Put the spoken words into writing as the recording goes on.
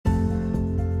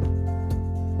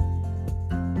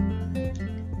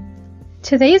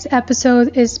Today's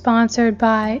episode is sponsored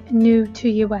by New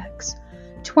to UX.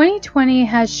 2020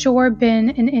 has sure been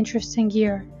an interesting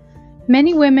year.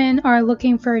 Many women are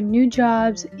looking for new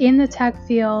jobs in the tech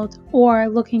field or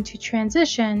looking to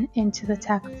transition into the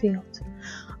tech field.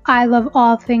 I love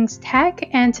all things tech,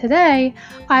 and today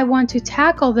I want to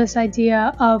tackle this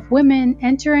idea of women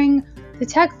entering the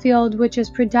tech field, which is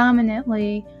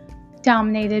predominantly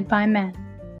dominated by men.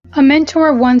 A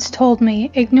mentor once told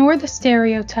me, ignore the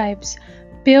stereotypes,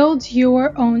 build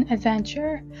your own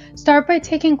adventure. Start by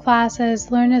taking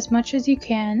classes, learn as much as you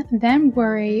can, then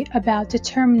worry about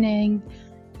determining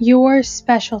your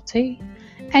specialty.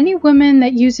 Any woman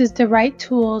that uses the right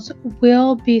tools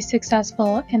will be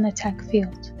successful in the tech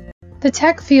field. The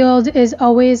tech field is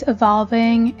always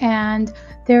evolving and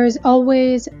there is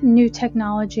always new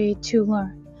technology to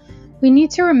learn. We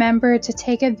need to remember to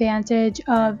take advantage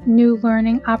of new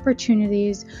learning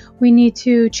opportunities. We need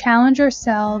to challenge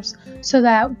ourselves so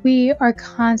that we are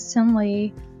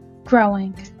constantly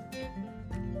growing.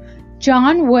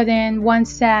 John Wooden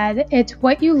once said, "It's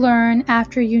what you learn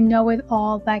after you know it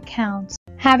all that counts."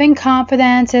 Having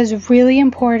confidence is really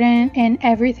important in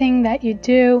everything that you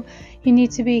do. You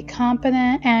need to be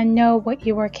confident and know what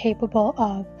you are capable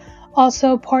of.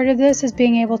 Also, part of this is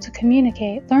being able to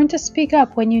communicate. Learn to speak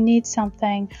up when you need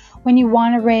something, when you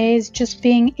want a raise, just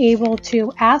being able to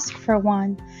ask for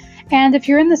one. And if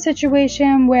you're in the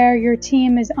situation where your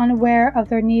team is unaware of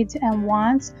their needs and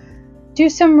wants, do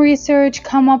some research,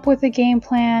 come up with a game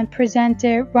plan, present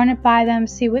it, run it by them,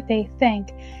 see what they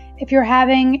think. If you're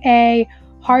having a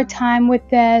hard time with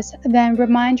this, then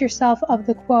remind yourself of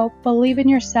the quote, "Believe in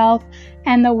yourself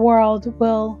and the world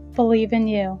will believe in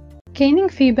you." Gaining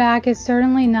feedback is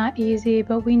certainly not easy,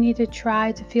 but we need to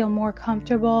try to feel more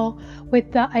comfortable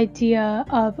with the idea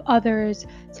of others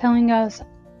telling us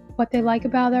what they like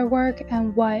about our work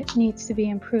and what needs to be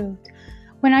improved.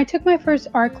 When I took my first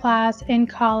art class in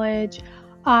college,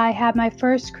 I had my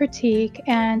first critique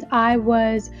and I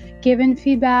was given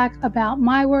feedback about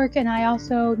my work, and I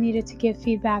also needed to give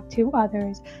feedback to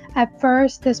others. At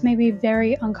first, this made me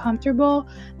very uncomfortable,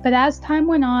 but as time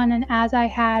went on and as I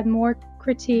had more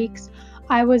critiques,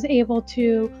 I was able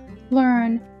to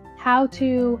learn how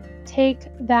to take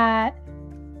that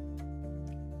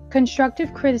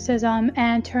constructive criticism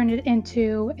and turn it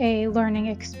into a learning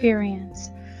experience.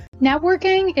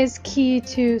 Networking is key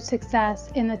to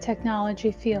success in the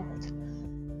technology field.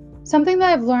 Something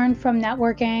that I've learned from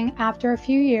networking after a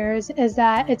few years is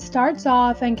that it starts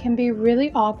off and can be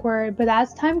really awkward, but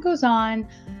as time goes on,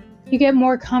 you get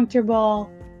more comfortable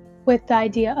with the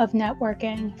idea of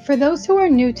networking. For those who are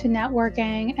new to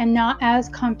networking and not as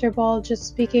comfortable just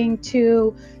speaking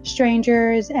to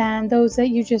strangers and those that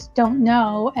you just don't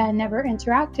know and never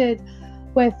interacted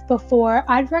with before,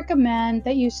 I'd recommend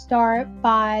that you start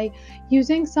by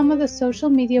using some of the social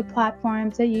media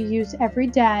platforms that you use every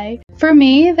day. For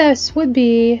me, this would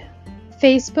be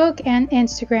Facebook and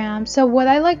Instagram. So what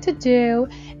I like to do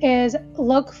is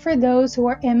look for those who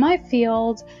are in my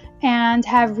field and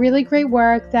have really great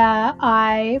work that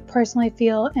I personally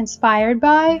feel inspired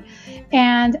by,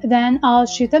 and then I'll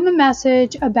shoot them a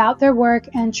message about their work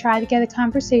and try to get a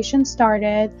conversation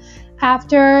started.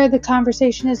 After the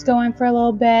conversation is going for a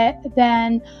little bit,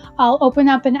 then I'll open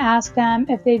up and ask them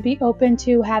if they'd be open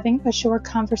to having a short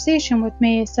conversation with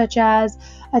me, such as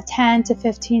a 10 to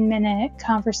 15 minute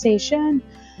conversation.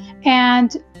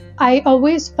 And I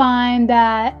always find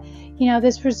that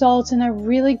this results in a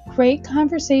really great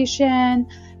conversation.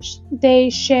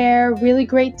 They share really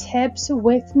great tips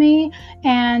with me,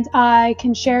 and I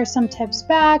can share some tips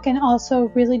back and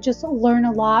also really just learn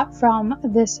a lot from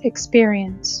this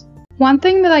experience. One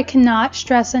thing that I cannot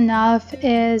stress enough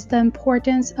is the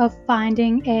importance of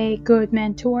finding a good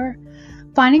mentor.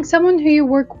 Finding someone who you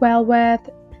work well with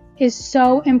is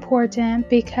so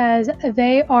important because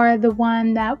they are the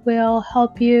one that will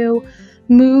help you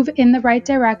move in the right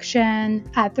direction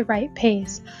at the right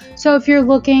pace. So if you're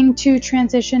looking to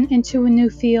transition into a new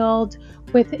field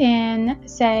within,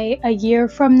 say, a year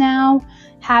from now,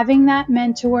 having that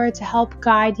mentor to help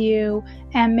guide you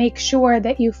and make sure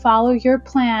that you follow your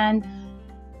plan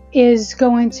is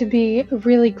going to be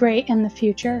really great in the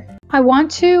future. I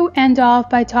want to end off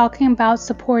by talking about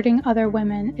supporting other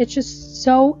women. It's just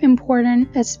so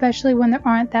important, especially when there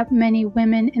aren't that many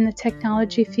women in the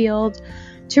technology field,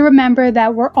 to remember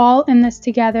that we're all in this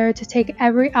together, to take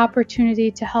every opportunity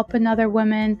to help another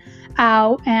woman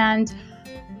out. And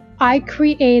I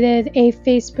created a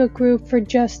Facebook group for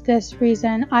just this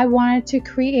reason. I wanted to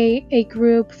create a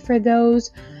group for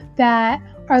those that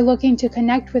are looking to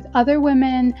connect with other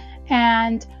women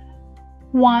and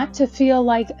want to feel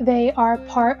like they are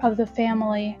part of the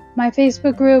family. My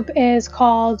Facebook group is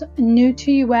called New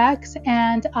to UX,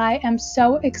 and I am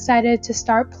so excited to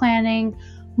start planning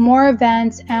more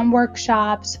events and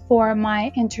workshops for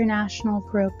my international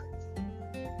group.